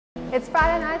It's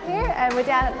Friday night here and we're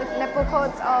down at the netball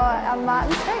courts on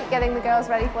Martin Street getting the girls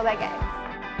ready for their games.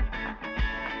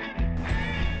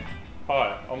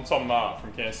 Hi, I'm Tom Marr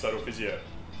from Cairns Netball Physio.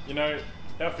 You know,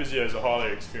 our physios are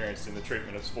highly experienced in the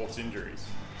treatment of sports injuries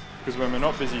because when we're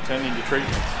not busy tending to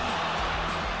treatments,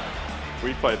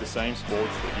 we play the same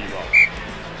sports that you love.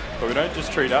 But we don't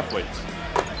just treat athletes,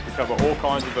 we cover all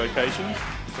kinds of vocations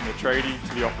from the tradie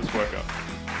to the office worker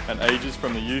and ages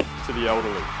from the youth to the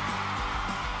elderly,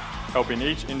 helping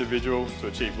each individual to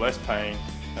achieve less pain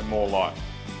and more life.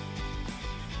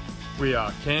 We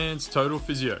are Cairns Total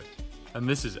Physio, and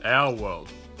this is our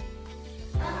world.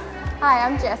 Hi,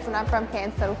 I'm Jess and I'm from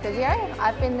Cairns Netball Physio.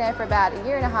 I've been there for about a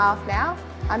year and a half now.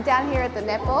 I'm down here at the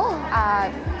netball.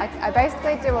 I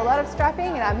basically do a lot of strapping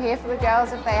and I'm here for the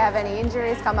girls if they have any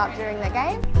injuries come up during the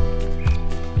game.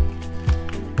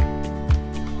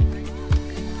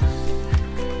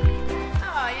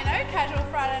 Oh, you know, casual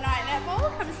Friday night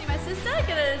netball. Come see my sister,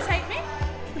 get her to take me.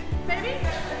 Maybe?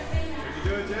 You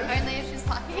do it, Jess? Only if she's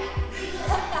lucky.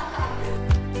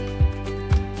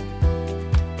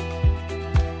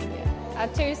 Our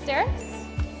 2 stirrups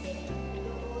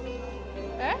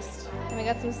first, and we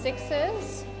got some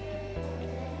 6s.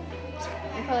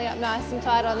 I'm pulling up nice and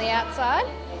tight on the outside,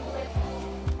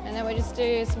 and then we just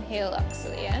do some heel locks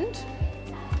at the end.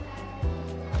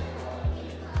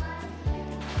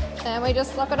 And we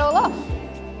just lock it all off.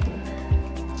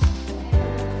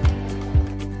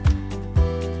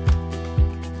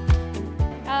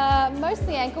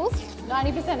 Mostly ankles,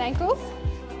 90% ankles,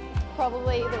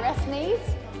 probably the rest knees,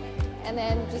 and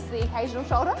then just the occasional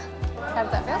shoulder. How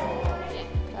does that feel?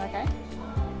 Yeah. Okay.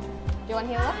 Do you want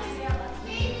heel locks?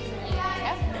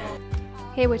 Yeah.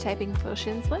 Here we're taping for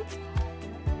shin splints.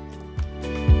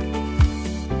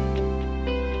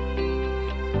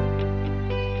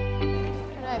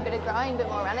 A bit of growing, a bit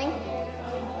more running,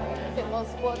 a bit more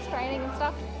sports training and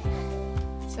stuff.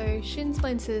 So shin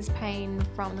splints is pain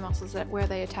from the muscles where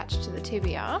they attach to the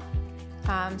tibia.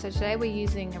 So today we're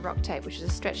using a rock tape, which is a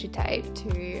stretchy tape,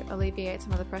 to alleviate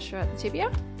some of the pressure at the tibia.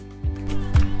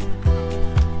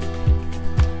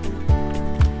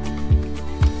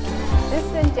 This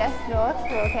has been Jess North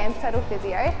for Cairns Total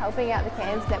Physio, helping out the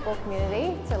Cairns netball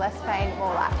community to less pain,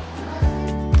 more life.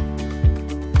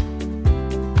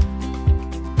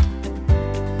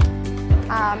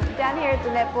 Down here at the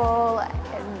netball, I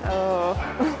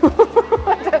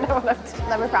don't know what I'm doing.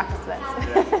 Let me practice this.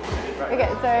 Okay,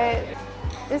 so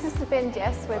this has been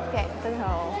Jess with Cairns.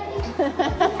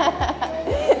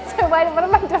 So wait, what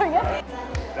am I doing?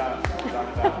 Done.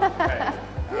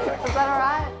 Is that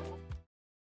alright?